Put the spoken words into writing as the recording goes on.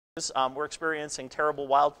We're experiencing terrible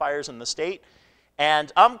wildfires in the state,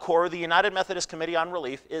 and Kouri, the United Methodist Committee on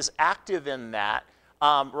Relief, is active in that.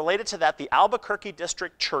 Related to that, the Albuquerque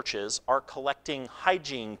district churches are collecting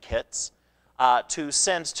hygiene kits to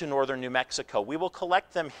send to northern New Mexico. We will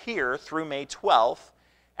collect them here through May 12th,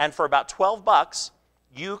 and for about $12,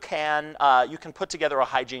 you can put together a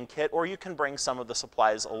hygiene kit, or you can bring some of the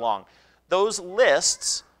supplies along. Those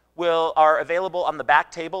lists are available on the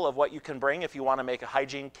back table of what you can bring if you want to make a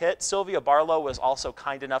hygiene kit. Sylvia Barlow was also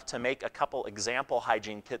kind enough to make a couple example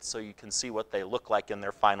hygiene kits so you can see what they look like in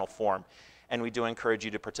their final form. And we do encourage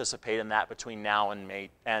you to participate in that between now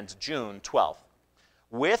and June 12th.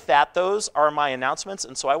 With that, those are my announcements,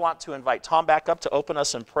 and so I want to invite Tom back up to open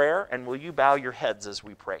us in prayer, and will you bow your heads as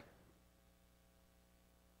we pray?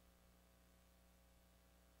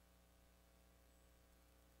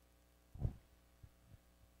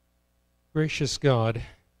 Gracious God,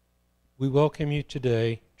 we welcome you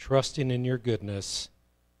today, trusting in your goodness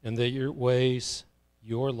and that your ways,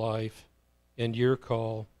 your life, and your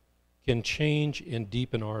call can change and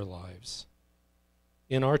deepen our lives.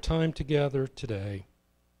 In our time together today,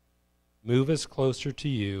 move us closer to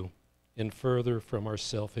you and further from our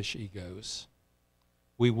selfish egos.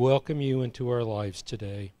 We welcome you into our lives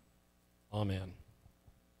today. Amen.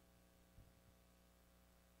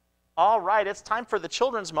 All right, it's time for the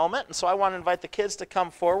children's moment, and so I want to invite the kids to come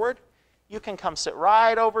forward. You can come sit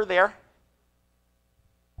right over there.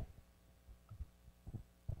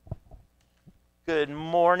 Good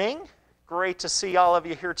morning. Great to see all of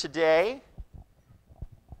you here today.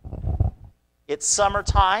 It's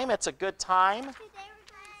summertime. It's a good time. Today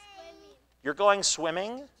we're going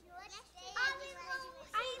swimming. You're going swimming?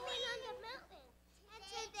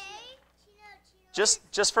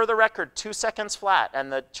 Just for the record, 2 seconds flat,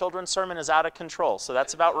 and the children's sermon is out of control, so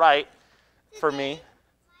that's about right for me.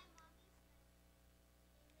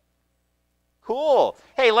 Cool.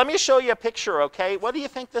 Hey, let me show you a picture, okay? What do you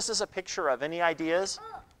think this is a picture of? Any ideas?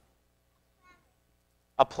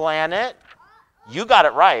 A planet? You got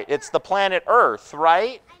it right. It's the planet Earth,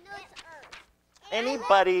 right? I know it's Earth.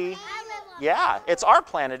 Anybody? Yeah, it's our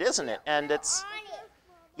planet, isn't it? And it's,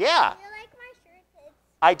 yeah.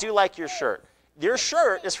 I do like your shirt. Your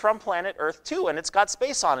shirt is from planet Earth too, and it's got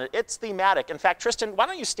space on it. It's thematic. In fact, Tristan, why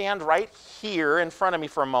don't you stand right here in front of me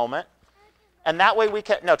for a moment? And that way we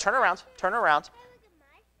can, no, turn around, turn around.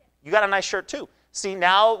 You got a nice shirt too. See,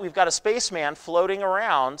 now we've got a spaceman floating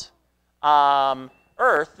around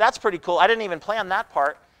Earth. That's pretty cool. I didn't even plan that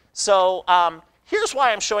part. So here's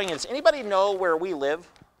why I'm showing you this. Anybody know where we live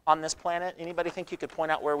on this planet? Anybody think you could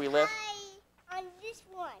point out where we live? On this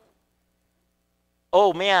one.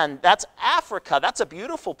 Oh man, that's Africa. That's a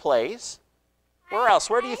beautiful place. Where else?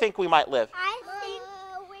 Where do you think we might live? I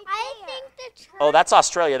think the church. Oh, that's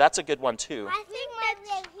Australia. That's a good one too. I think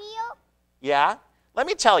the heel. Yeah? Let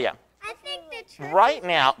me tell you. I think the church. Right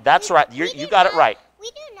now, that's right. You got it right. We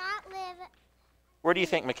do not live. Where do you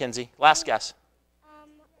think, Mackenzie? Last guess.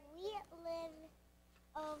 We live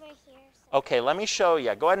over here. Okay, let me show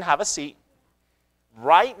you. Go ahead and have a seat.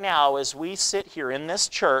 Right now, as we sit here in this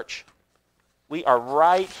church, we are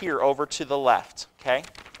right here over to the left, okay?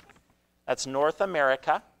 That's North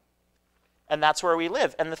America, and that's where we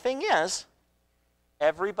live. And the thing is,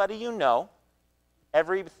 everybody you know,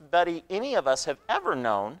 everybody any of us have ever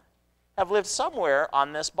known, have lived somewhere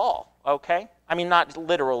on this ball, okay? I mean, not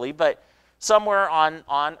literally, but somewhere on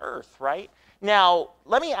Earth, right? Now,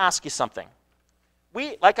 let me ask you something.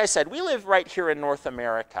 Like I said, we live right here in North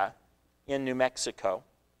America, in New Mexico.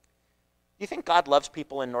 Do you think God loves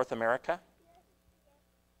people in North America?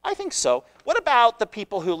 I think so. What about the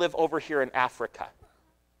people who live over here in Africa?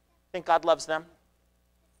 Think God loves them?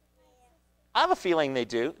 I have a feeling they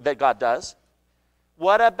do, that God does.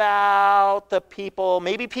 What about the people,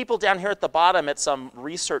 maybe people down here at the bottom at some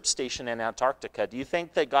research station in Antarctica? Do you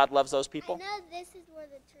think that God loves those people? I know this is where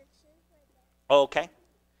the church is. Okay.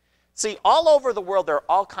 See, all over the world, there are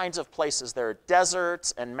all kinds of places. There are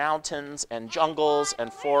deserts and mountains and jungles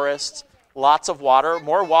and forests, lots of water,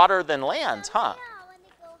 more water than land, huh?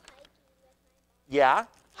 Yeah,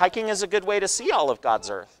 hiking is a good way to see all of God's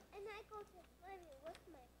earth. And I go to swimming with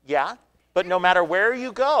my. Yeah, but no matter where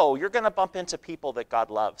you go, you're going to bump into people that God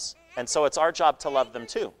loves. And so it's our job to love them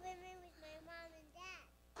too.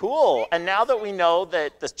 Cool. And now that we know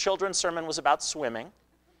that the children's sermon was about swimming,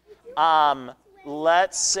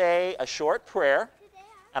 let's say a short prayer.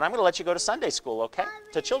 And I'm going to let you go to Sunday school, okay?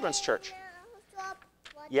 To children's church.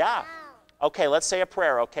 Yeah. Okay, let's say a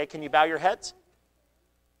prayer, okay? Can you bow your heads?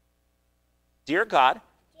 Dear God,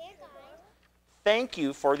 thank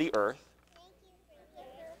you for the earth.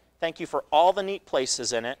 Thank you for all the neat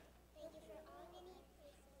places in it.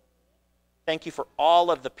 Thank you for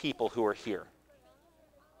all of the people who are here.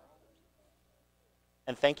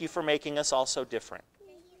 And thank you for making us all so different.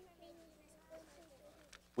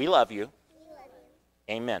 We love you.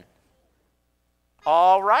 Amen.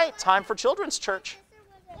 All right, time for children's church.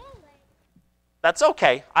 That's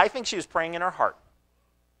okay. I think she was praying in her heart.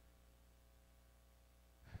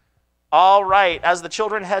 All right, as the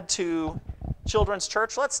children head to children's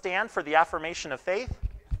church, let's stand for the affirmation of faith.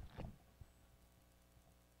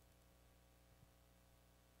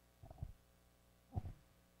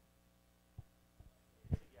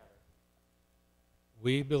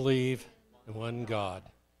 We believe in one God,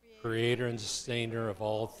 creator and sustainer of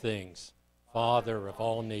all things, Father of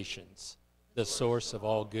all nations, the source of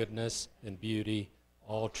all goodness and beauty,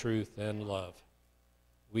 all truth and love.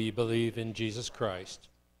 We believe in Jesus Christ,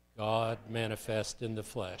 God manifest in the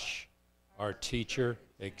flesh, our teacher,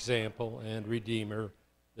 example, and redeemer,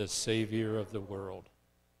 the Savior of the world.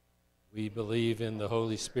 We believe in the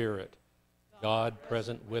Holy Spirit, God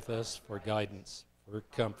present with us for guidance, for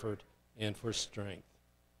comfort, and for strength.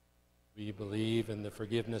 We believe in the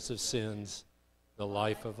forgiveness of sins, the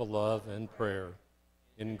life of love and prayer,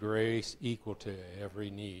 in grace equal to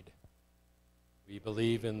every need. We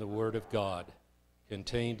believe in the Word of God,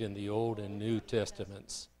 contained in the Old and New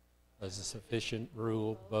Testaments, as a sufficient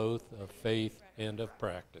rule both of faith and of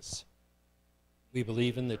practice. We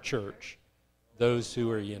believe in the church, those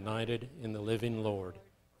who are united in the living Lord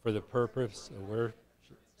for the purpose of worship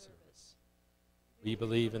service. We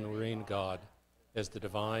believe in the reign of God as the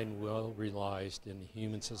divine will realized in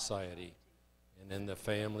human society and in the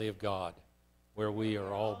family of God, where we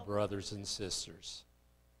are all brothers and sisters.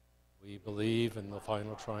 We believe in the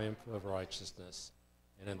final triumph of righteousness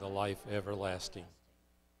and in the life everlasting.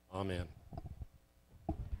 Amen.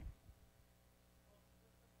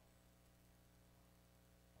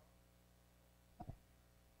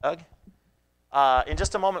 Doug? In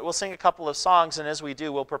just a moment, we'll sing a couple of songs, and as we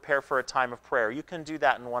do, we'll prepare for a time of prayer. You can do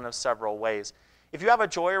that in one of several ways. If you have a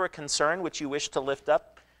joy or a concern which you wish to lift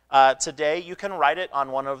up today, you can write it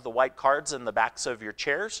on one of the white cards in the backs of your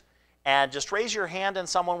chairs, and just raise your hand and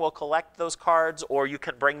someone will collect those cards, or you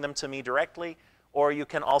can bring them to me directly, or you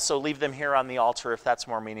can also leave them here on the altar if that's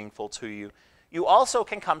more meaningful to you. You also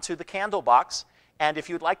can come to the candle box, and if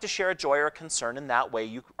you'd like to share a joy or a concern in that way,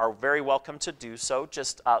 you are very welcome to do so.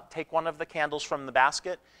 Just take one of the candles from the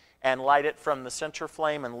basket and light it from the center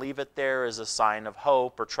flame and leave it there as a sign of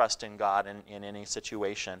hope or trust in God in any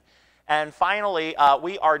situation. And finally,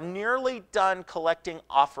 we are nearly done collecting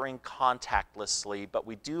offering contactlessly, but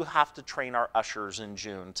we do have to train our ushers in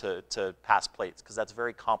June to pass plates, because that's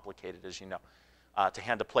very complicated, as you know, to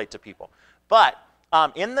hand a plate to people. But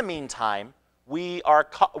in the meantime, we are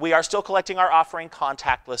still collecting our offering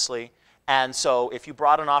contactlessly. And so if you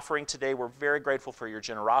brought an offering today, we're very grateful for your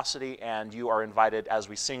generosity, and you are invited as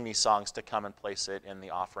we sing these songs to come and place it in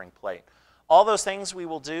the offering plate. All those things we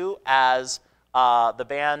will do as the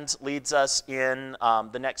band leads us in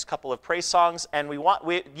the next couple of praise songs. And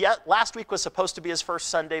last week was supposed to be his first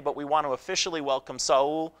Sunday, but we want to officially welcome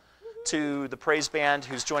Saul to the praise band,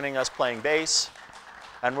 who's joining us playing bass.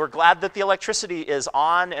 And we're glad that the electricity is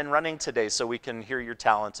on and running today so we can hear your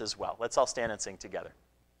talent as well. Let's all stand and sing together.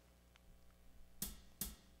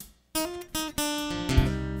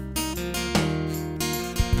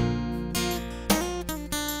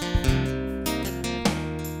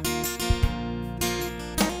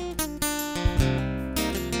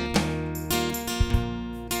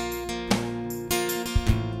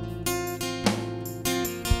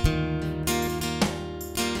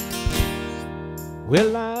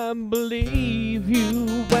 Will I believe you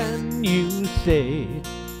when you say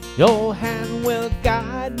your hand will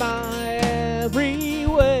guide my every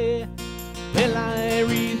way? Will I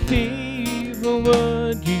receive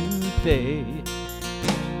what you say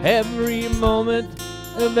every moment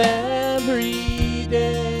of every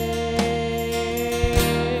day?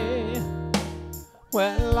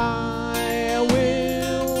 Well, I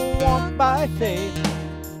will walk by faith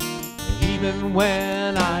even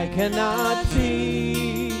when I cannot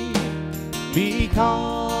see,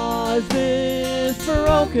 because this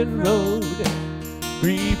broken road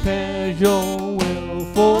prepares your will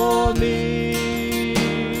for me.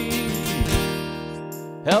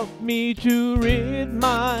 Help me to rid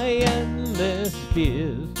my endless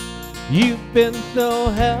fears. You've been so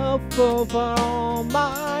helpful for all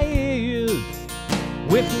my years.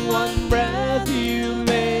 With one breath you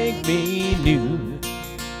make me new.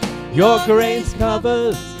 Your grace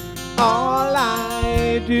covers all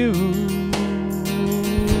I do.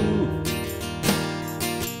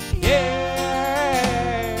 Yeah.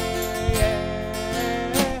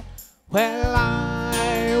 Well,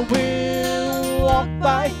 I will walk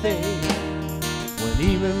by faith,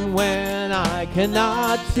 even when I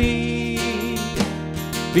cannot see,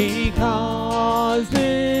 because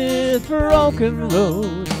this broken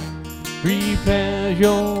road prepares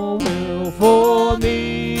your will for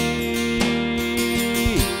me.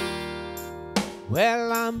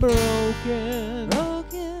 Well, I'm broken,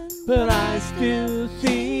 but I still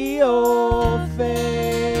see your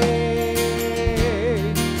face.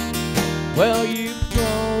 Well, you've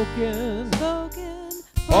spoken,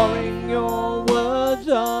 pouring your words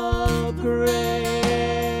of grace.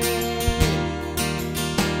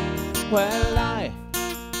 Well, I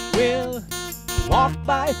will walk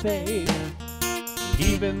by faith,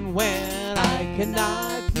 even when I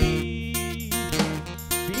cannot see,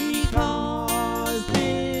 because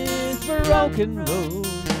this broken road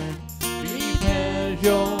prepares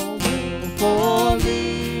your will for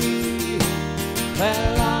me.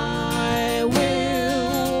 Well, I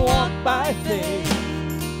will walk by faith,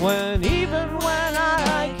 even when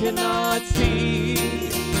I cannot see,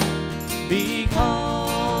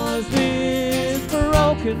 because this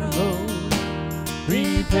broken road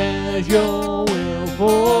prepares your will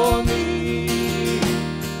for me.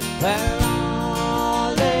 Well,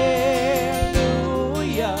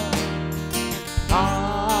 hallelujah,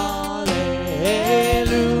 hallelujah,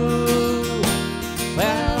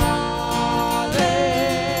 well, hallelujah,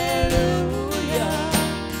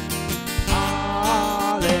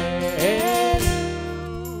 hallelujah.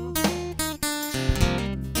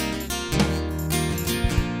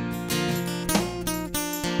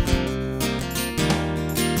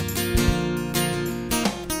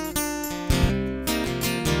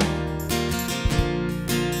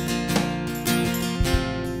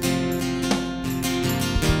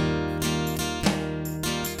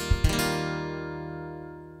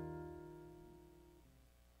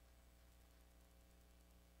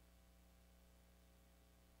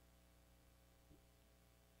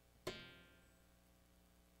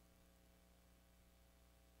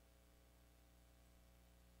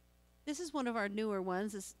 This is one of our newer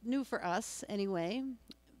ones. It's new for us anyway,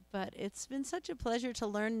 but it's been such a pleasure to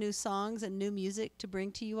learn new songs and new music to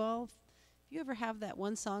bring to you all. If you ever have that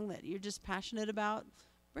one song that you're just passionate about,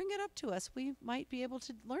 bring it up to us. We might be able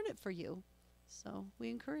to learn it for you. So we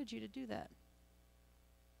encourage you to do that.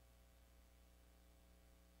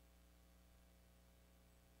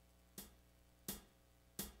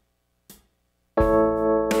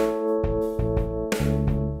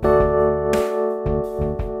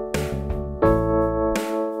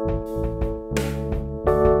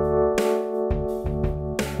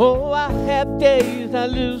 Oh, I have days I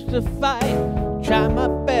lose the fight, try my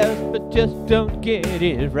best but just don't get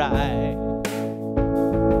it right.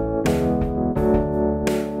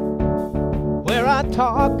 Where I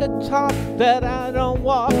talk a talk that I don't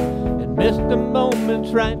walk and miss the moments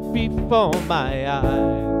right before my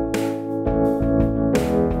eyes.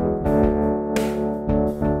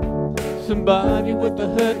 Somebody with a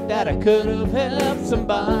hurt that I could have helped,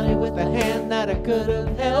 somebody with a hand that I could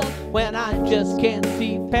have held. When I just can't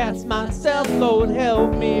see past myself, Lord,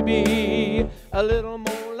 help me be a little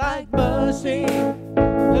more like mercy,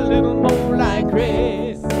 a little more like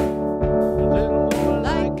grace, a little more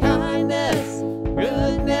like kindness,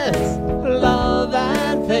 goodness, love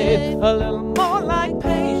and faith, a little more like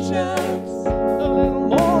patience, a little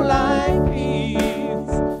more like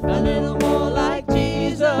peace, a little more like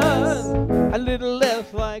Jesus, a little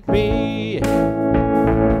less like me.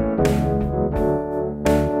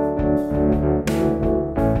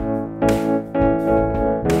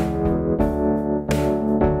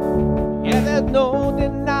 Yeah, there's no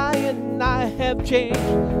denying I have changed.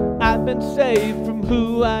 I've been saved from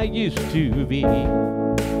who I used to be.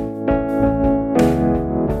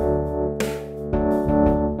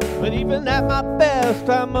 But even at my best,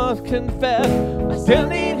 I must confess, I still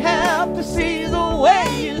need help to see the way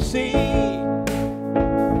you see.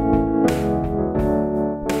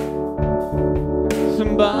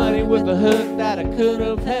 Somebody with a hurt that I could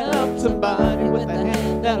have helped, somebody with a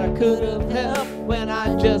hand that I could have helped. When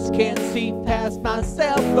I just can't see past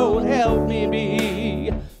myself, Lord, help me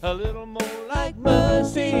be a little more like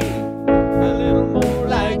mercy, a little more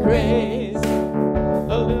like grace,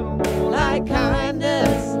 a little more like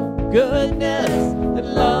kindness, goodness, and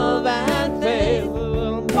love and faith, a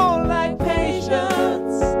little more like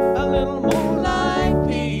patience, a little more like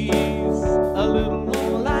peace, a little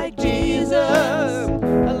more like Jesus,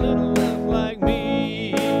 a little less like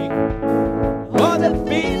me. Oh, to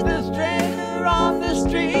feed the stranger on the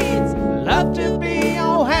streets, love to be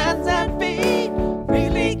your hands and feet,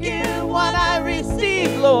 freely give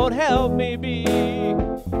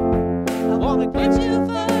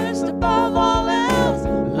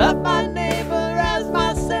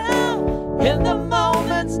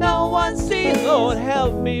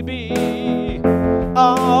me be.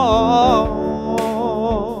 Oh,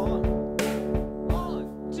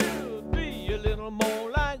 1, 2, 3, a little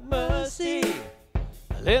more like mercy,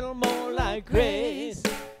 a little more like grace,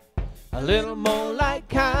 a little more like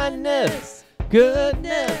kindness,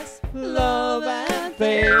 goodness, love, and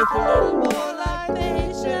faith. A little more like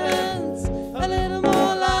patience, a little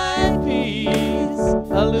more like peace,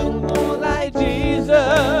 a little more like Jesus,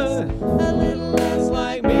 a little less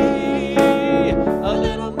like me. A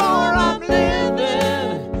little more I'm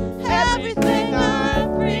living everything I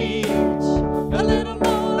preach. A little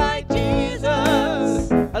more like Jesus,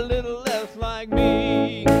 a little less like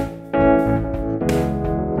me.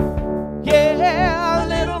 Yeah, a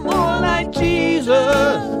little more like Jesus.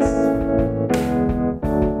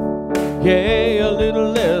 Yeah, a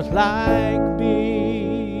little less like me.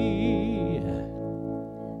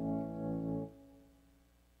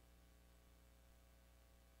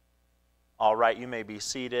 All right, you may be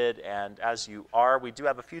seated, and as you are, we do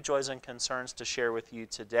have a few joys and concerns to share with you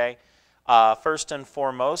today. First and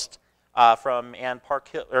foremost, from Ann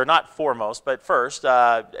Parkhill, or not foremost, but first,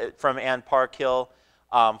 from Ann Parkhill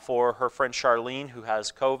for her friend Charlene, who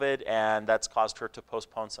has COVID, and that's caused her to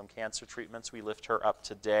postpone some cancer treatments. We lift her up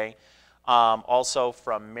today. Also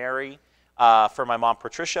from Mary, for my mom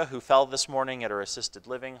Patricia, who fell this morning at her assisted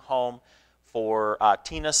living home. For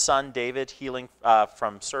Tina's son David, healing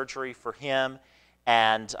from surgery for him,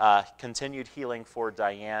 and continued healing for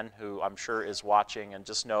Diane, who I'm sure is watching. And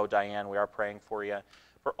just know, Diane, we are praying for you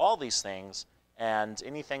for all these things and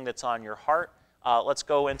anything that's on your heart. Let's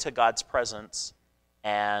go into God's presence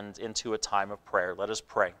and into a time of prayer. Let us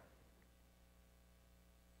pray.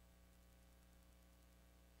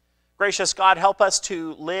 Gracious God, help us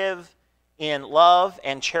to live in love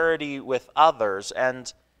and charity with others.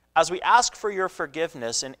 And as we ask for your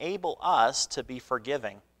forgiveness, enable us to be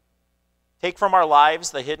forgiving. Take from our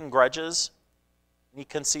lives the hidden grudges, any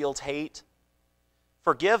concealed hate.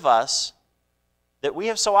 Forgive us that we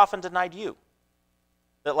have so often denied you,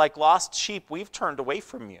 that like lost sheep we've turned away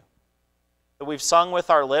from you, that we've sung with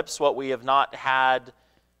our lips what we have not had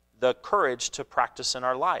the courage to practice in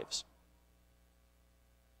our lives.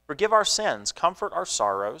 Forgive our sins, comfort our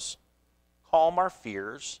sorrows, calm our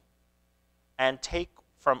fears, and take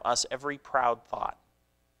from us every proud thought.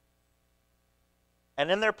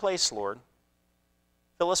 And in their place, Lord,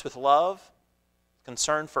 fill us with love,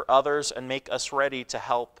 concern for others, and make us ready to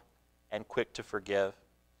help and quick to forgive.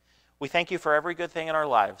 We thank you for every good thing in our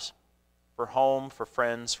lives, for home, for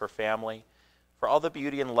friends, for family, for all the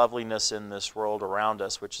beauty and loveliness in this world around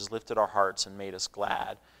us, which has lifted our hearts and made us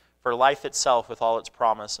glad, for life itself with all its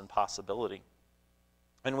promise and possibility.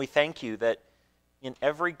 And we thank you that in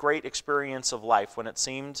every great experience of life, when it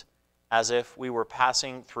seemed as if we were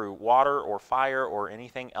passing through water or fire or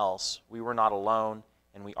anything else, we were not alone,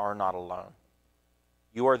 and we are not alone.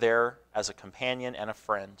 You are there as a companion and a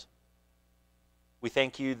friend. We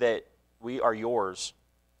thank you that we are yours,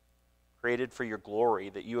 created for your glory,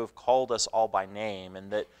 that you have called us all by name,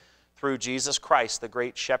 and that through Jesus Christ, the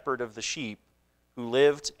great shepherd of the sheep, who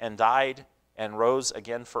lived and died and rose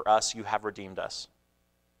again for us, you have redeemed us.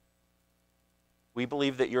 We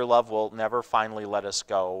believe that your love will never finally let us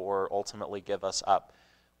go or ultimately give us up.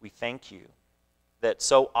 We thank you that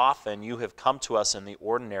so often you have come to us in the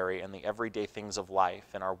ordinary and the everyday things of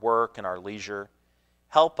life, in our work and our leisure.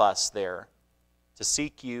 Help us there to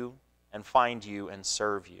seek you and find you and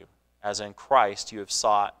serve you, as in Christ you have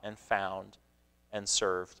sought and found and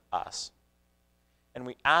served us. And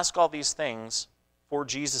we ask all these things for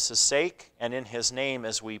Jesus' sake and in his name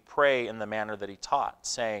as we pray in the manner that he taught,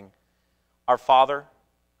 saying, Our Father,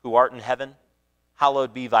 who art in heaven,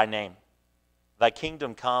 hallowed be thy name. Thy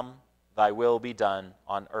kingdom come, thy will be done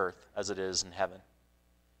on earth as it is in heaven.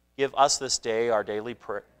 Give us this day our daily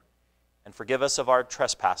prayer, and forgive us of our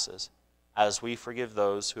trespasses, as we forgive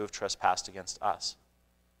those who have trespassed against us.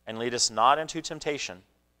 And lead us not into temptation,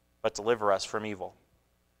 but deliver us from evil.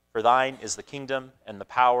 For thine is the kingdom, and the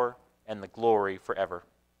power, and the glory forever.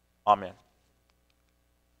 Amen.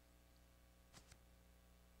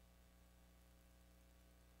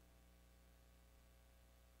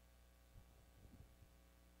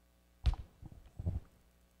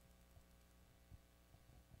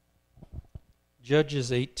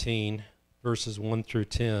 Judges 18, verses 1 through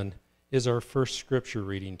 10, is our first scripture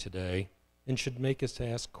reading today and should make us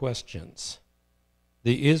ask questions.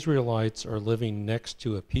 The Israelites are living next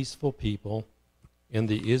to a peaceful people, and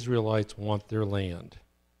the Israelites want their land.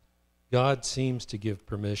 God seems to give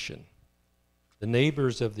permission. The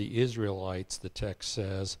neighbors of the Israelites, the text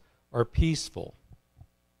says, are peaceful.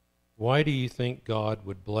 Why do you think God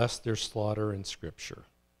would bless their slaughter in Scripture?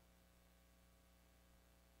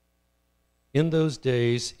 In those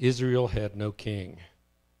days Israel had no king,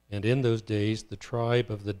 and in those days the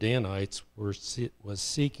tribe of the Danites was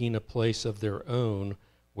seeking a place of their own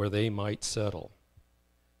where they might settle,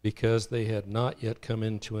 because they had not yet come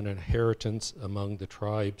into an inheritance among the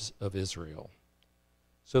tribes of Israel.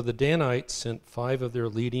 So the Danites sent 5 of their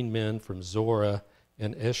leading men from Zorah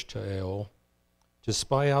and Eshtaol to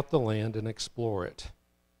spy out the land and explore it.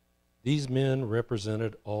 These men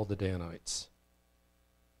represented all the Danites.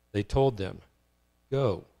 They told them,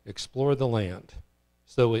 "Go, explore the land."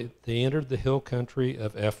 So they entered the hill country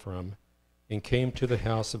of Ephraim and came to the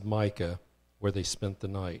house of Micah, where they spent the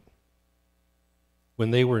night.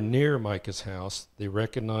 When they were near Micah's house, they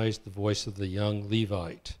recognized the voice of the young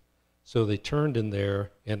Levite. So they turned in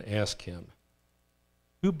there and asked him,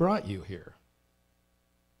 "Who brought you here?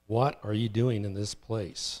 What are you doing in this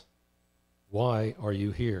place? Why are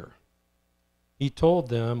you here?" He told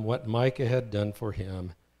them what Micah had done for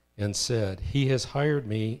him and said, "He has hired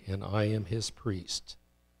me, and I am his priest."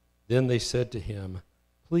 Then they said to him,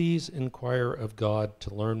 "Please inquire of God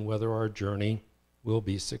to learn whether our journey will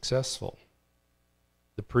be successful."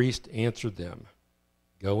 The priest answered them,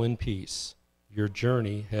 "Go in peace. Your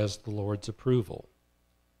journey has the Lord's approval."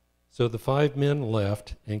 So the 5 men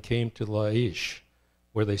left and came to Laish,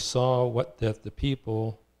 where they saw that the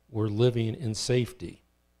people were living in safety,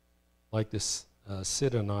 like the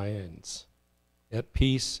Sidonians, at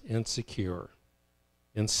peace and secure.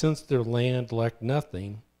 And since their land lacked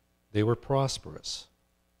nothing, they were prosperous.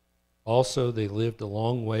 Also, they lived a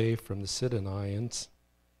long way from the Sidonians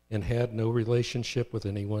and had no relationship with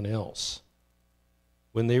anyone else.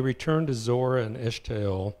 When they returned to Zorah and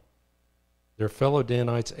Eshtaol, their fellow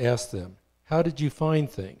Danites asked them, "How did you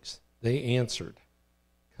find things?" They answered,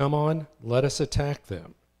 "Come on, let us attack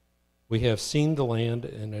them. We have seen the land,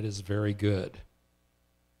 and it is very good.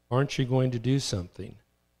 Aren't you going to do something?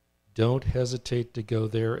 Don't hesitate to go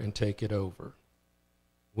there and take it over.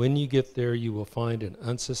 When you get there, you will find an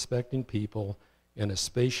unsuspecting people and a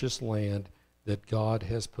spacious land that God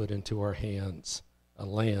has put into our hands, a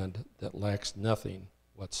land that lacks nothing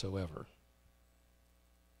whatsoever."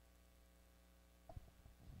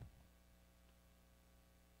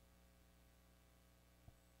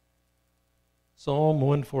 Psalm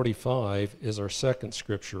 145 is our second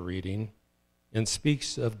scripture reading and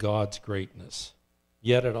speaks of God's greatness.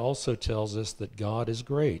 Yet it also tells us that God is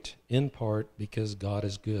great, in part because God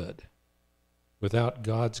is good. Without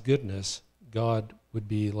God's goodness, God would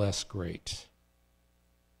be less great.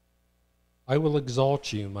 I will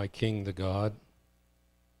exalt you, my King the God.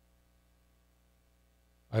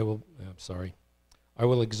 I will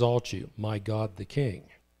exalt you, my God the King.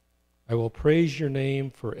 I will praise your name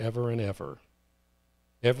forever and ever.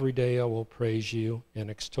 Every day I will praise you and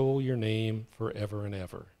extol your name forever and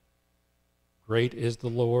ever. Great is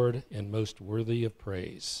the Lord and most worthy of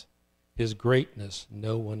praise. His greatness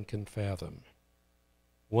no one can fathom.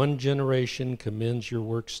 One generation commends your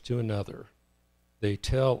works to another. They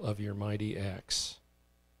tell of your mighty acts.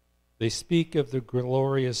 They speak of the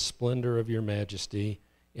glorious splendor of your majesty,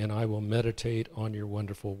 and I will meditate on your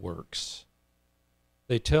wonderful works.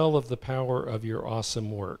 They tell of the power of your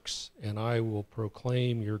awesome works, and I will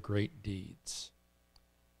proclaim your great deeds.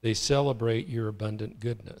 They celebrate your abundant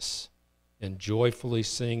goodness and joyfully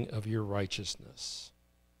sing of your righteousness.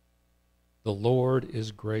 The Lord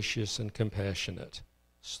is gracious and compassionate,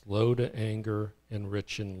 slow to anger and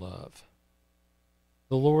rich in love.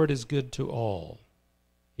 The Lord is good to all.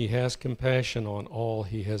 He has compassion on all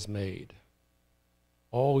he has made.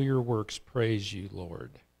 All your works praise you,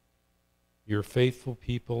 Lord. Your faithful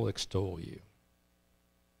people extol you.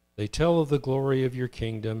 They tell of the glory of your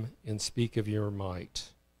kingdom and speak of your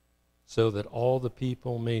might, so that all the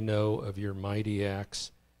people may know of your mighty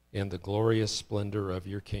acts and the glorious splendor of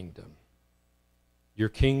your kingdom. Your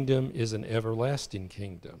kingdom is an everlasting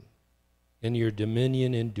kingdom, and your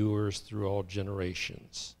dominion endures through all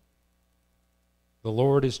generations. The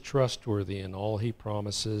Lord is trustworthy in all he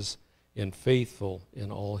promises and faithful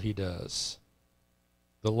in all he does.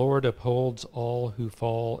 The Lord upholds all who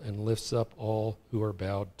fall and lifts up all who are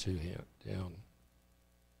bowed to him down.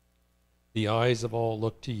 The eyes of all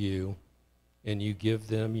look to you, and you give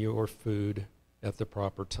them your food at the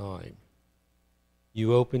proper time.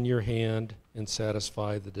 You open your hand and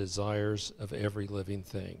satisfy the desires of every living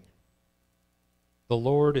thing. The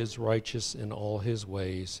Lord is righteous in all his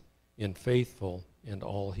ways and faithful in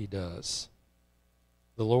all he does.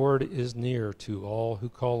 The Lord is near to all who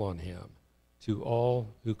call on him, to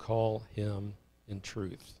all who call him in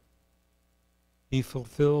truth. He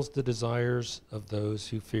fulfills the desires of those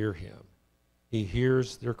who fear him. He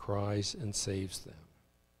hears their cries and saves them.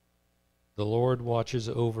 The Lord watches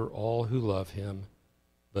over all who love him,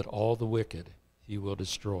 but all the wicked he will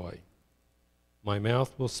destroy. My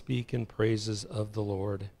mouth will speak in praises of the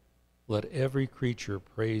Lord. Let every creature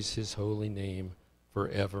praise his holy name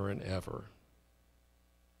forever and ever.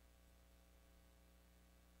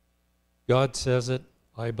 God says it,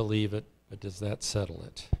 I believe it, but does that settle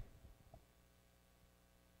it?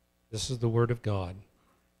 This is the word of God.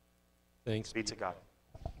 Thanks Be to God.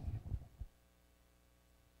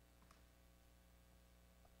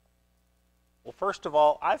 Well, first of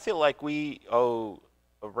all, I feel like we owe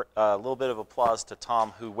a little bit of applause to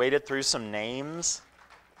Tom, who waded through some names.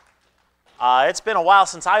 It's been a while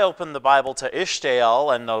since I opened the Bible to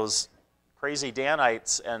Ishtael and those crazy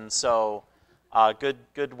Danites, and so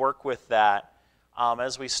good work with that.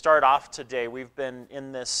 As we start off today, we've been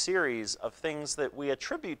in this series of things that we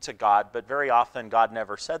attribute to God, but very often God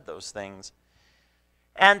never said those things.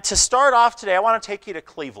 And to start off today, I want to take you to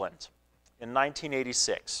Cleveland in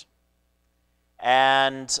 1986.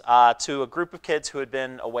 And to a group of kids who had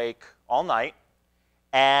been awake all night,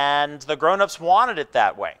 and the grown-ups wanted it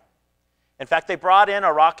that way. In fact, they brought in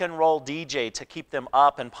a rock and roll DJ to keep them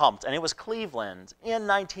up and pumped, and it was Cleveland in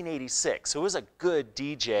 1986. So it was a good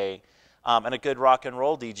DJ and a good rock and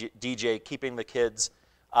roll DJ keeping the kids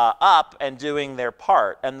up and doing their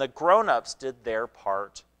part. And the grown-ups did their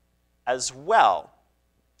part as well,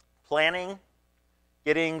 planning,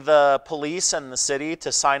 getting the police and the city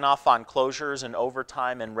to sign off on closures and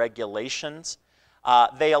overtime and regulations.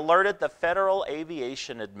 They alerted the Federal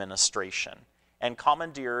Aviation Administration and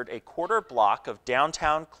commandeered a quarter block of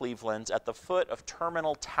downtown Cleveland at the foot of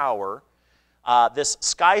Terminal Tower, this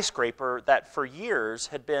skyscraper that for years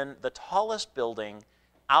had been the tallest building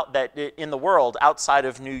in the world outside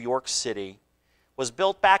of New York City, was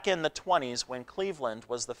built back in the 20s when Cleveland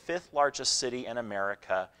was the 5th largest city in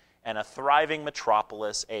America and a thriving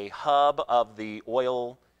metropolis, a hub of the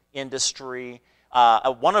oil industry,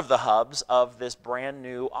 one of the hubs of this brand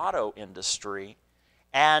new auto industry.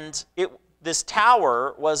 And this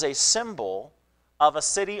tower was a symbol of a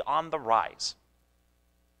city on the rise.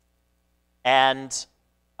 And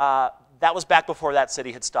that was back before that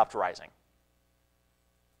city had stopped rising.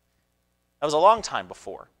 That was a long time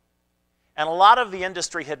before. And a lot of the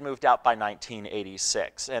industry had moved out by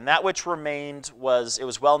 1986. And that which remained it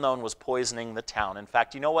was well known, was poisoning the town. In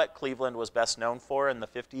fact, you know what Cleveland was best known for in the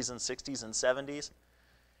 50s and 60s and 70s?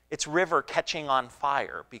 Its river catching on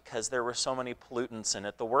fire because there were so many pollutants in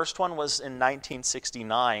it. The worst one was in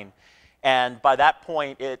 1969. And by that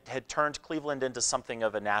point, it had turned Cleveland into something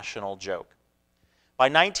of a national joke. By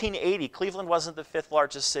 1980, Cleveland wasn't the 5th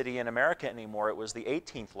largest city in America anymore. It was the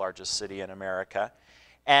 18th largest city in America.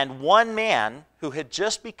 And one man who had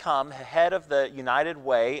just become head of the United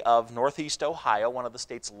Way of Northeast Ohio, one of the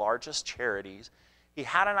state's largest charities, he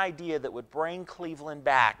had an idea that would bring Cleveland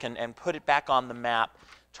back and put it back on the map,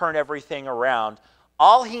 turn everything around.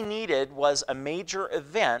 All he needed was a major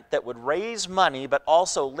event that would raise money but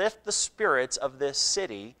also lift the spirits of this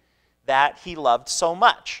city that he loved so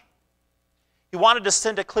much. He wanted to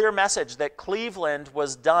send a clear message that Cleveland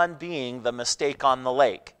was done being the mistake on the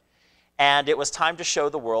lake. And it was time to show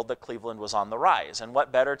the world that Cleveland was on the rise. And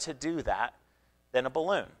what better to do that than a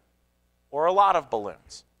balloon or a lot of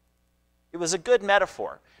balloons? It was a good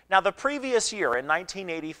metaphor. Now, the previous year, in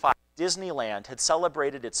 1985, Disneyland had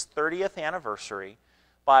celebrated its 30th anniversary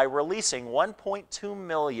by releasing 1.2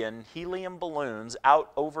 million helium balloons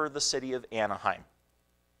out over the city of Anaheim.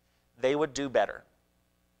 They would do better.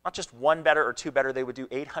 Not just one better or two better, they would do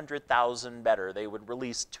 800,000 better. They would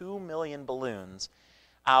release 2 million balloons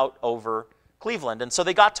out over Cleveland. And so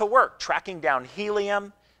they got to work tracking down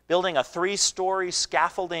helium, building a 3-story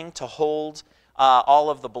scaffolding to hold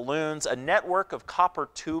all of the balloons, a network of copper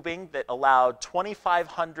tubing that allowed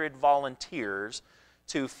 2,500 volunteers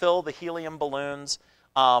to fill the helium balloons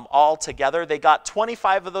all together. They got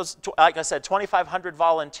 25 of those, like I said, 2,500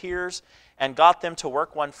 volunteers and got them to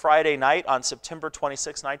work one Friday night on September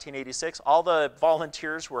 26, 1986. All the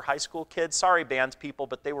volunteers were high school kids. Sorry, band people,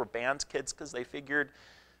 but they were band kids because they figured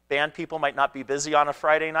band people might not be busy on a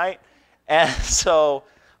Friday night. And so,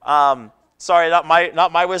 sorry,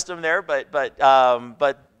 not my wisdom there, but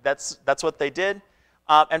that's what they did.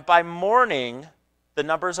 And by morning, the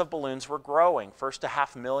numbers of balloons were growing. First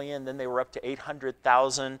 500,000, then they were up to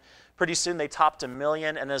 800,000. Pretty soon they topped 1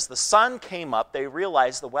 million, and as the sun came up, they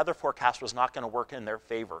realized the weather forecast was not going to work in their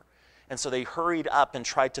favor. And so they hurried up and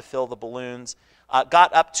tried to fill the balloons,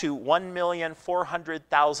 got up to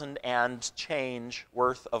 1,400,000 and change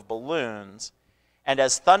worth of balloons. And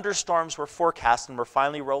as thunderstorms were forecast and were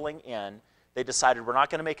finally rolling in, they decided we're not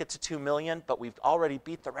going to make it to 2 million, but we've already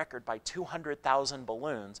beat the record by 200,000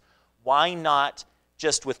 balloons. why not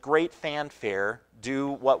just with great fanfare do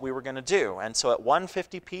what we were going to do? And so at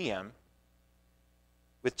 1:50 p.m.,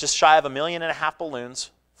 with just shy of 1.5 million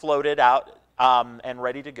balloons floated out and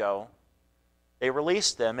ready to go, they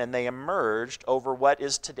released them and they emerged over what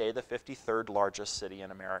is today the 53rd largest city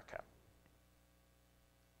in America.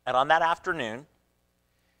 And on that afternoon,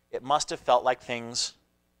 it must have felt like things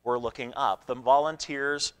were looking up. The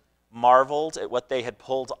volunteers marveled at what they had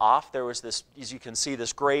pulled off. There was this, as you can see,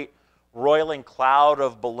 this great roiling cloud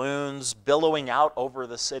of balloons billowing out over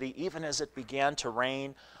the city, even as it began to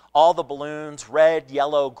rain. All the balloons, red,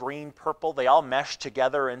 yellow, green, purple, they all meshed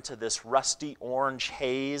together into this rusty orange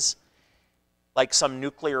haze, like some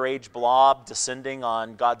nuclear age blob descending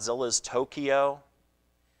on Godzilla's Tokyo.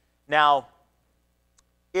 Now,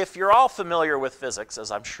 if you're all familiar with physics,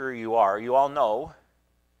 as I'm sure you are, you all know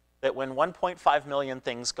that when 1.5 million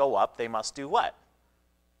things go up, they must do what?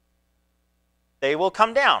 They will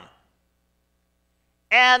come down.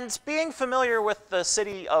 And being familiar with the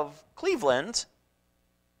city of Cleveland,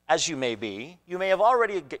 as you may be, you may have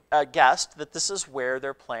already guessed that this is where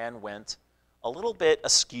their plan went a little bit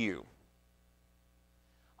askew.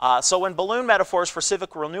 So when balloon metaphors for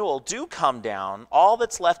civic renewal do come down, all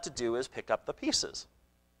that's left to do is pick up the pieces.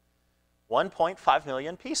 1.5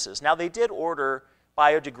 million pieces. Now, they did order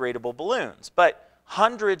biodegradable balloons, but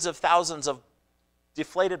hundreds of thousands of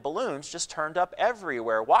deflated balloons just turned up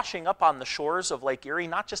everywhere, washing up on the shores of Lake Erie,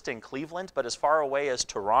 not just in Cleveland, but as far away as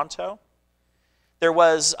Toronto. There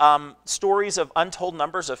was stories of untold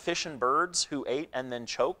numbers of fish and birds who ate and then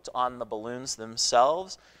choked on the balloons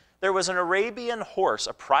themselves. There was an Arabian horse,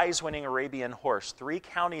 a prize-winning Arabian horse, 3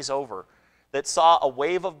 counties over, that saw a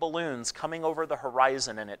wave of balloons coming over the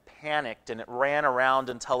horizon, and it panicked and it ran around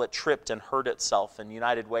until it tripped and hurt itself, and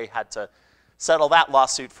United Way had to settle that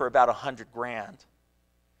lawsuit for about $100,000.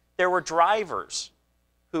 There were drivers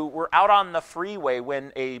who were out on the freeway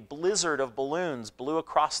when a blizzard of balloons blew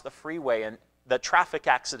across the freeway, and the traffic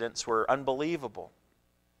accidents were unbelievable.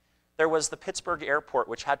 There was the Pittsburgh airport,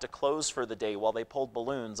 which had to close for the day while they pulled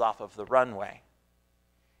balloons off of the runway.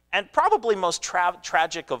 And probably most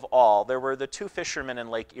tragic of all, there were the 2 fishermen in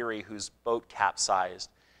Lake Erie whose boat capsized,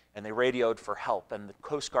 and they radioed for help, and the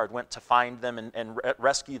Coast Guard went to find them and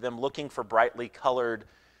rescue them, looking for brightly colored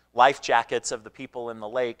life jackets of the people in the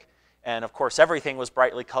lake. And of course, everything was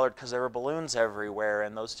brightly colored because there were balloons everywhere,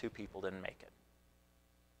 and those 2 people didn't make it.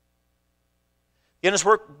 Guinness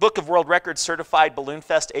Book of World Records certified Balloon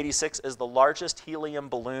Fest 86 as the largest helium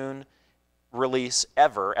balloon release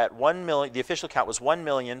ever at 1 million. The official count was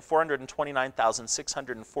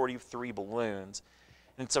 1,429,643 balloons.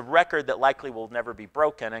 And it's a record that likely will never be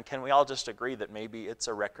broken. And can we all just agree that maybe it's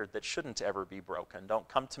a record that shouldn't ever be broken? Don't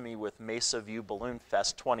come to me with Mesa View Balloon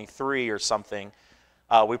Fest 23 or something.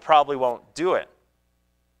 We probably won't do it.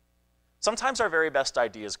 Sometimes our very best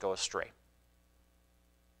ideas go astray.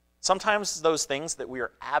 Sometimes those things that we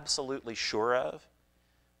are absolutely sure of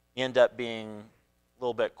end up being a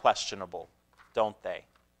little bit questionable, don't they?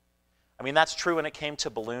 I mean, that's true when it came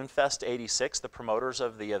to Balloon Fest 86. The promoters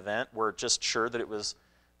of the event were just sure that it was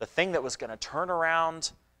the thing that was going to turn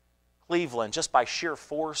around Cleveland just by sheer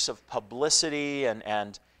force of publicity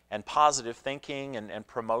and positive thinking and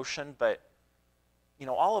promotion. But, you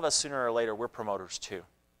know, all of us sooner or later, we're promoters too.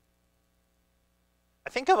 I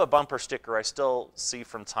think of a bumper sticker I still see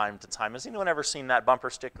from time to time. Has anyone ever seen that bumper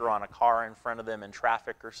sticker on a car in front of them in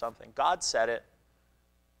traffic or something? God said it.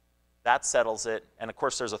 That settles it. And of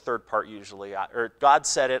course, there's a third part usually. Or God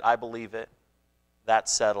said it, I believe it. That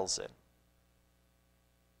settles it.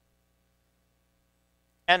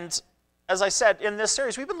 And as I said, in this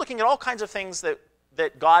series, we've been looking at all kinds of things that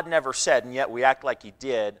God never said, and yet we act like he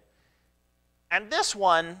did. And this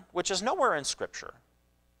one, which is nowhere in Scripture,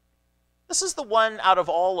 this is the one out of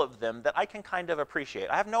all of them that I can kind of appreciate.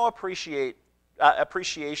 I have no appreciation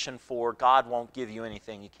for God won't give you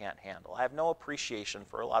anything you can't handle. I have no appreciation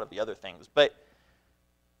for a lot of the other things. But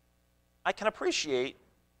I can appreciate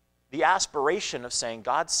the aspiration of saying,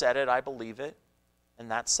 God said it, I believe it, and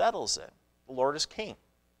that settles it. The Lord is king.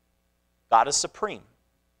 God is supreme.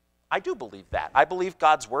 I do believe that. I believe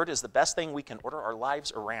God's word is the best thing we can order our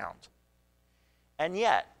lives around. And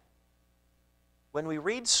yet, when we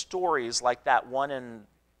read stories like that one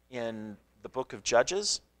in the book of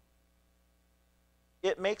Judges,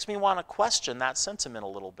 it makes me want to question that sentiment a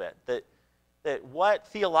little bit, that what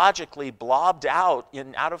theologically blobbed out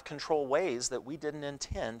in out-of-control ways that we didn't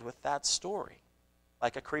intend with that story,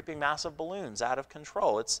 like a creeping mass of balloons out of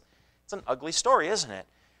control. It's an ugly story, isn't it?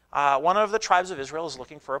 One of the tribes of Israel is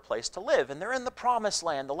looking for a place to live, and they're in the promised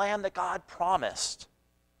land, the land that God promised.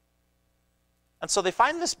 And so they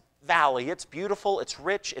find this valley. It's beautiful, it's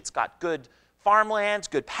rich, it's got good farmlands,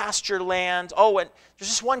 good pasture land. Oh, and there's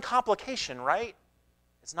just one complication, right?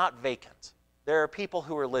 It's not vacant. There are people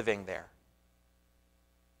who are living there.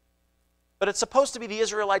 But it's supposed to be the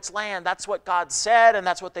Israelites' land. That's what God said, and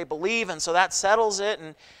that's what they believe, and so that settles it.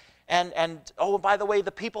 And oh, by the way,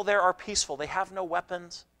 the people there are peaceful. They have no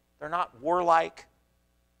weapons. They're not warlike.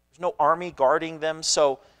 There's no army guarding them.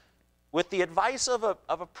 So with the advice of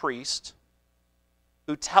a priest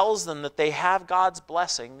who tells them that they have God's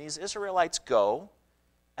blessing, these Israelites go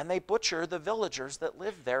and they butcher the villagers that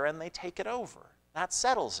live there and they take it over. That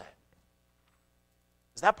settles it.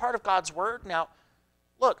 Is that part of God's word? Now,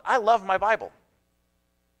 look, I love my Bible,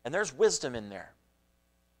 and there's wisdom in there.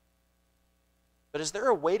 But is there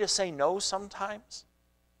a way to say no sometimes?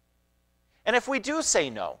 And if we do say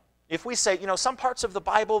no, if we say, some parts of the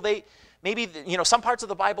Bible, some parts of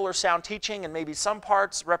the Bible are sound teaching, and maybe some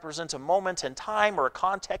parts represent a moment in time or a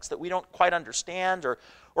context that we don't quite understand, or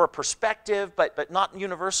a perspective, but not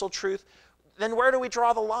universal truth, then where do we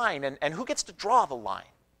draw the line? And who gets to draw the line?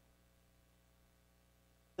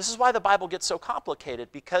 This is why the Bible gets so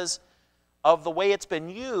complicated, because of the way it's been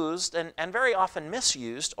used and very often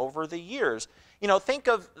misused over the years. Think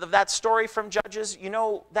of that story from Judges.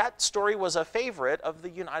 That story was a favorite of the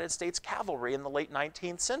United States cavalry in the late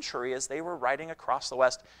 19th century as they were riding across the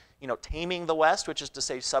West, taming the West, which is to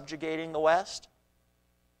say subjugating the West.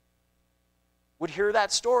 Would hear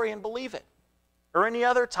that story and believe it. Or any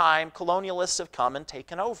other time, colonialists have come and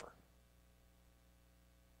taken over.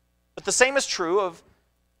 But the same is true of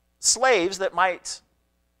slaves that might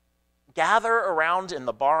gather around in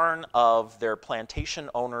the barn of their plantation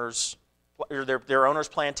owners, or their owner's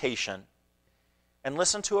plantation, and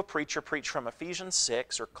listen to a preacher preach from Ephesians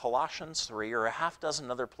 6 or Colossians 3 or a half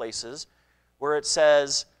dozen other places where it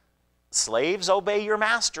says, slaves, obey your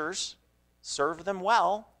masters, serve them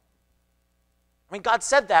well. I mean, God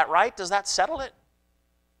said that, right? Does that settle it?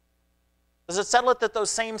 Does it settle it that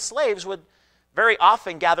those same slaves would very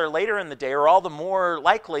often gather later in the day, or all the more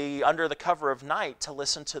likely under the cover of night, to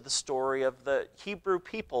listen to the story of the Hebrew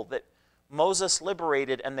people that Moses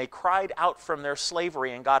liberated, and they cried out from their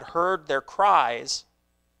slavery, and God heard their cries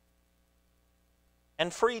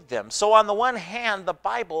and freed them? So on the one hand, the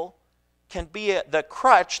Bible can be the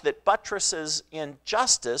crutch that buttresses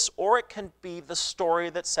injustice, or it can be the story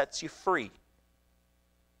that sets you free.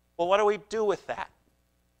 Well, what do we do with that?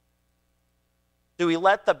 Do we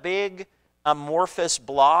let the big amorphous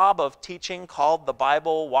blob of teaching called the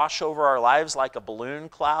Bible wash over our lives like a balloon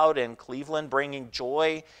cloud in Cleveland, bringing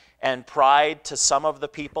joy and pride to some of the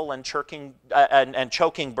people, and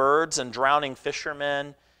choking birds and drowning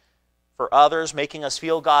fishermen for others, making us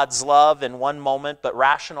feel God's love in one moment but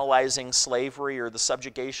rationalizing slavery or the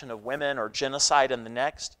subjugation of women or genocide in the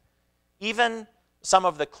next? Even some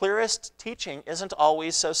of the clearest teaching isn't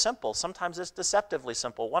always so simple. Sometimes it's deceptively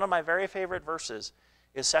simple. One of my very favorite verses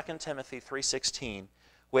is 2 Timothy 3:16,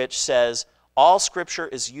 which says, all Scripture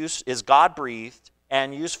is God-breathed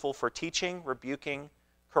and useful for teaching, rebuking,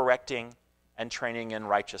 correcting, and training in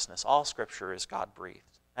righteousness. All Scripture is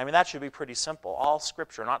God-breathed. I mean, that should be pretty simple. All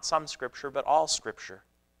Scripture, not some Scripture, but all Scripture.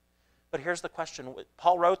 But here's the question.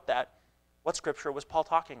 Paul wrote that. What Scripture was Paul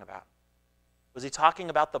talking about? Was he talking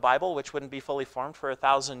about the Bible, which wouldn't be fully formed for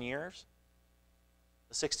 1,000 years?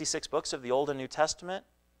 The 66 books of the Old and New Testament?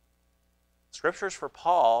 Scriptures for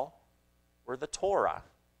Paul were the Torah.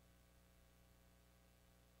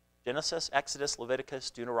 Genesis, Exodus,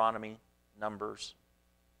 Leviticus, Deuteronomy, Numbers.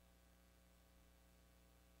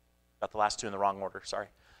 Got the last two in the wrong order, sorry.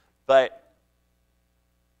 But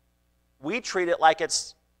we treat it like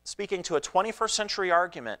it's speaking to a 21st century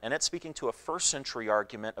argument, and it's speaking to a first century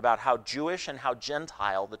argument about how Jewish and how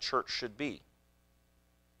Gentile the church should be.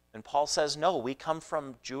 And Paul says, no, we come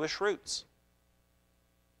from Jewish roots.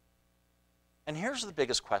 And here's the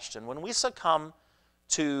biggest question. When we succumb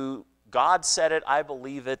to God said it, I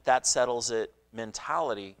believe it, that settles it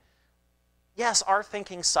mentality, yes, our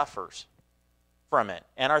thinking suffers from it,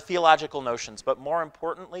 and our theological notions, but more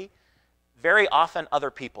importantly, very often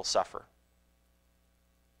other people suffer.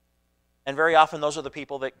 And very often those are the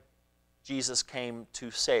people that Jesus came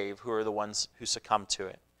to save, who are the ones who succumb to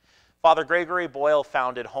it. Father Gregory Boyle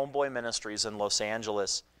founded Homeboy Ministries in Los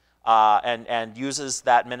Angeles, and uses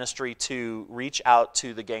that ministry to reach out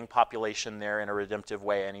to the gang population there in a redemptive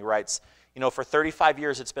way. And he writes, for 35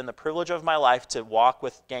 years it's been the privilege of my life to walk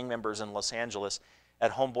with gang members in Los Angeles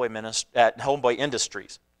at Homeboy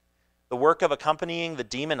Industries. The work of accompanying the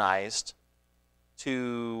demonized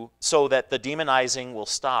so that the demonizing will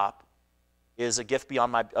stop is a gift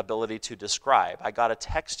beyond my ability to describe. I got a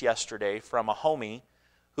text yesterday from a homie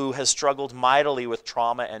who has struggled mightily with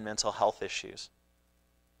trauma and mental health issues.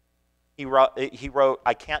 He wrote,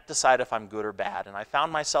 "I can't decide if I'm good or bad, and I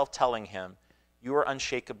found myself telling him, 'You are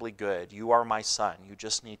unshakably good. You are my son. You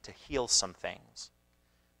just need to heal some things.'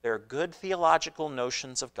 There are good theological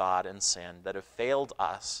notions of God and sin that have failed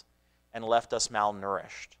us and left us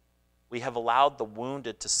malnourished. We have allowed the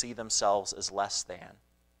wounded to see themselves as less than.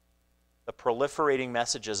 The proliferating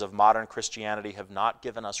messages of modern Christianity have not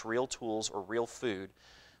given us real tools or real food,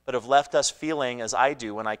 but have left us feeling as I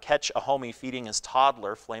do when I catch a homie feeding his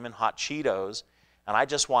toddler flamin' hot Cheetos, and I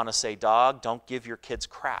just want to say, 'Dog, don't give your kids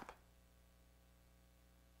crap.'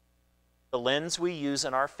 The lens we use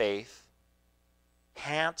in our faith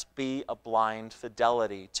can't be a blind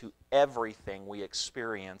fidelity to everything we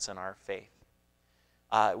experience in our faith.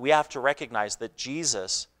 We have to recognize that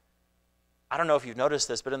Jesus, I don't know if you've noticed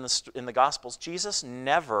this, but in the Gospels, Jesus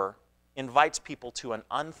never invites people to an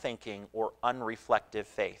unthinking or unreflective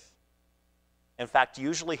faith. In fact,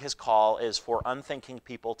 usually his call is for unthinking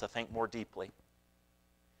people to think more deeply.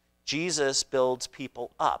 Jesus builds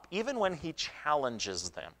people up, even when he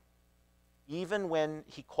challenges them, even when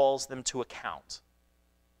he calls them to account.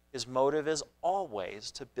 His motive is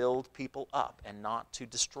always to build people up and not to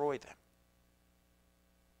destroy them.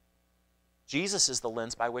 Jesus is the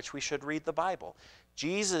lens by which we should read the Bible.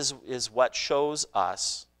 Jesus is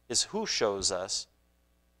who shows us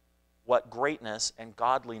what greatness and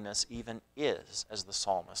godliness even is, as the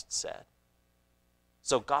psalmist said.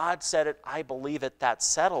 So God said it, I believe it, that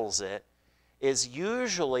settles it, is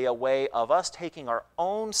usually a way of us taking our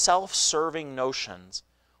own self-serving notions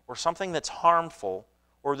or something that's harmful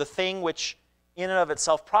or the thing which in and of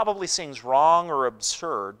itself probably seems wrong or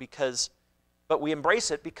absurd, but we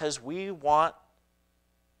embrace it because we want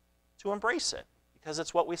to embrace it, because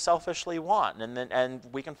it's what we selfishly want, and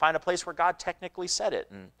we can find a place where God technically said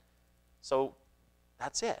it, and so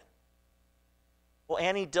that's it. Well,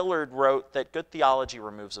 Annie Dillard wrote that good theology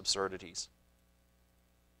removes absurdities.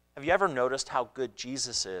 Have you ever noticed how good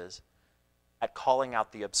Jesus is at calling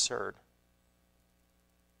out the absurd?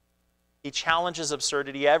 He challenges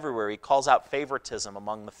absurdity everywhere. He calls out favoritism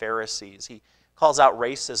among the Pharisees. He calls out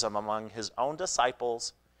racism among his own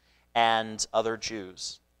disciples and other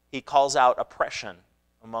Jews. He calls out oppression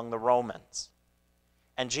among the Romans.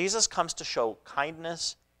 And Jesus comes to show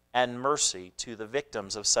kindness and mercy to the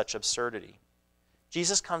victims of such absurdity.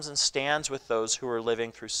 Jesus comes and stands with those who are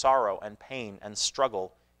living through sorrow and pain and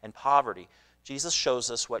struggle and poverty. Jesus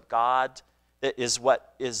shows us what God is.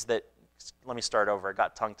 Let me start over. I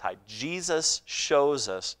got tongue-tied. Jesus shows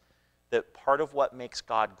us that part of what makes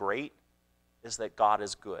God great is that God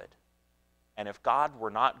is good. And if God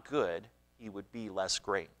were not good, he would be less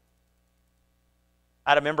great.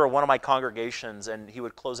 I had a member of one of my congregations, and he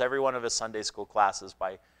would close every one of his Sunday school classes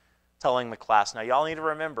by telling the class, now y'all need to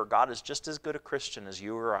remember, God is just as good a Christian as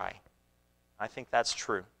you or I. I think that's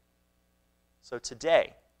true. So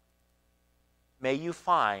today, may you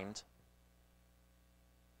find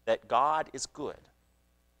that God is good.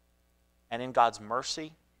 And in God's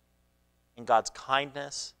mercy, in God's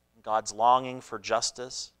kindness, in God's longing for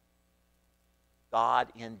justice,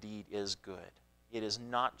 God indeed is good. It is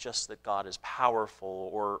not just that God is powerful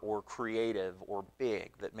or creative or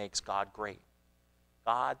big that makes God great.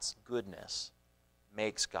 God's goodness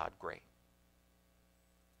makes God great.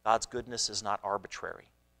 God's goodness is not arbitrary.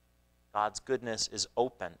 God's goodness is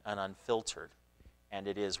open and unfiltered, and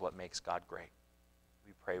it is what makes God great. Will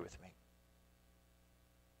you pray with me?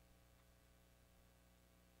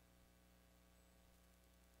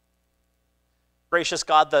 Gracious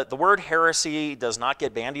God, the word heresy does not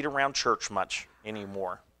get bandied around church much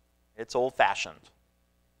anymore. It's old-fashioned.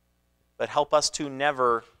 But help us to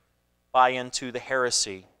never buy into the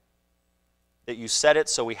heresy that you said it,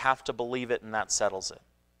 so we have to believe it, and that settles it.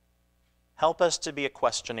 Help us to be a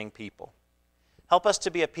questioning people. Help us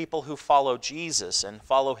to be a people who follow Jesus and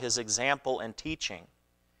follow his example and teaching.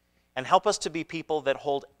 And help us to be people that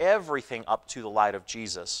hold everything up to the light of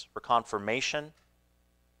Jesus for confirmation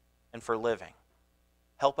and for living.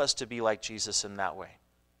 Help us to be like Jesus in that way.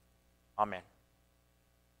 Amen.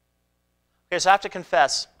 Okay, so I have to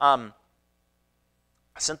confess, I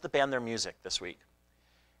sent the band their music this week,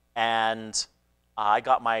 and I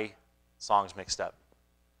got my songs mixed up.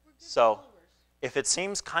 So if it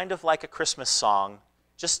seems kind of like a Christmas song,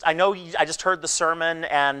 I just heard the sermon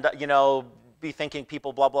and, be thinking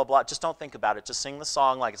people blah, blah, blah. Just don't think about it. Just sing the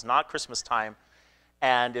song like it's not Christmas time,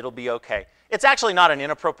 and it'll be okay. It's actually not an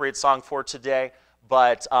inappropriate song for today,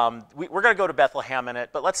 but we're going to go to Bethlehem in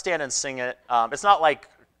it, but let's stand and sing it. It's not like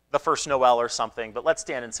the first Noel or something, but let's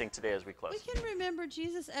stand and sing today as we close. We can remember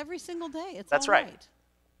Jesus every single day. It's That's all right.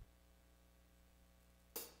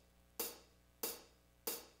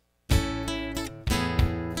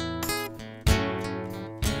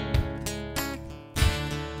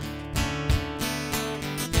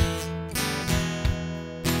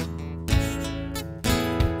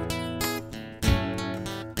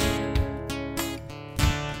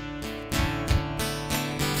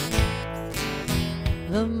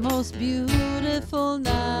 the most beautiful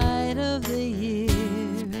night of the year.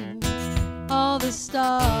 All the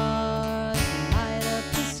stars light up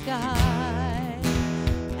the sky,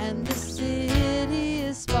 and the city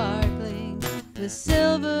is sparkling with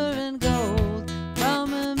silver and gold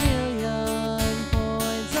from a million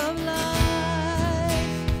points of light,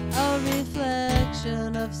 a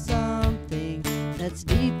reflection of something that's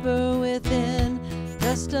deeper within,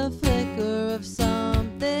 just a flicker of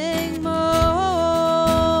something more.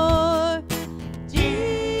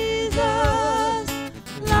 Jesus,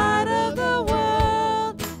 light of the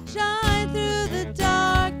world, shine through the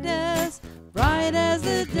darkness, bright as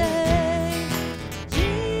the day.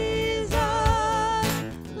 Jesus,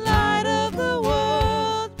 light of the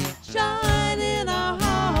world, shine in our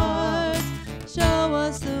hearts, show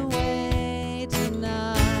us the way tonight.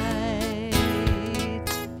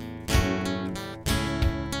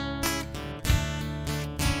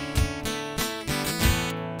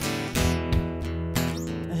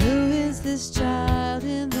 This child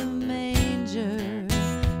in the manger,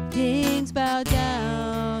 kings bow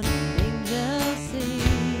down and angels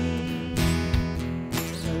sing.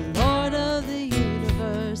 The Lord of the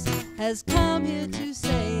universe has come here to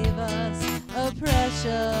save us, a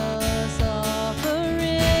precious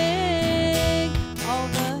offering. All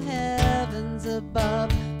the heavens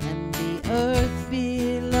above and the earth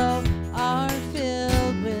below are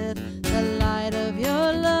filled with the light of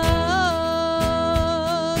your love.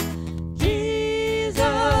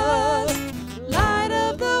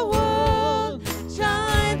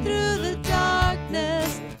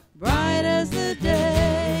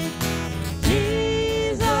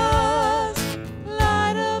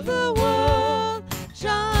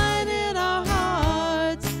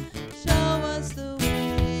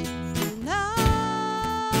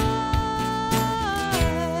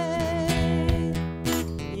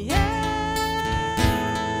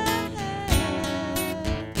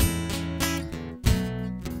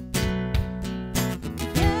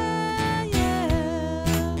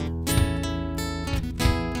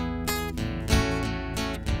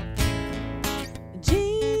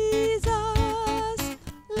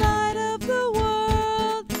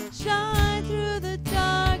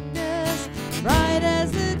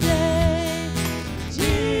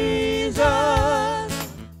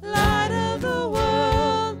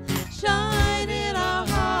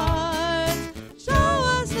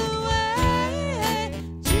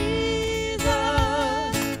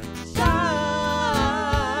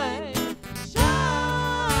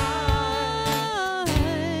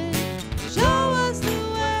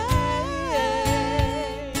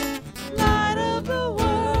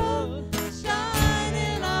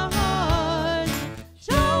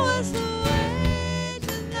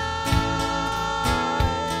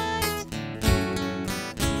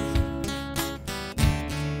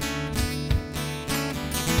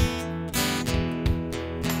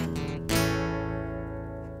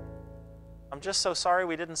 I'm just so sorry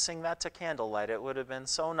we didn't sing that to candlelight. It would have been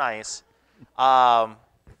so nice. Go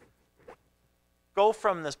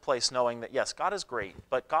from this place knowing that, yes, God is great,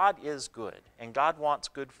 but God is good, and God wants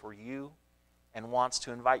good for you and wants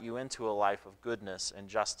to invite you into a life of goodness and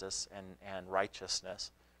justice and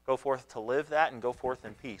righteousness. Go forth to live that and go forth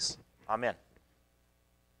in peace. Amen.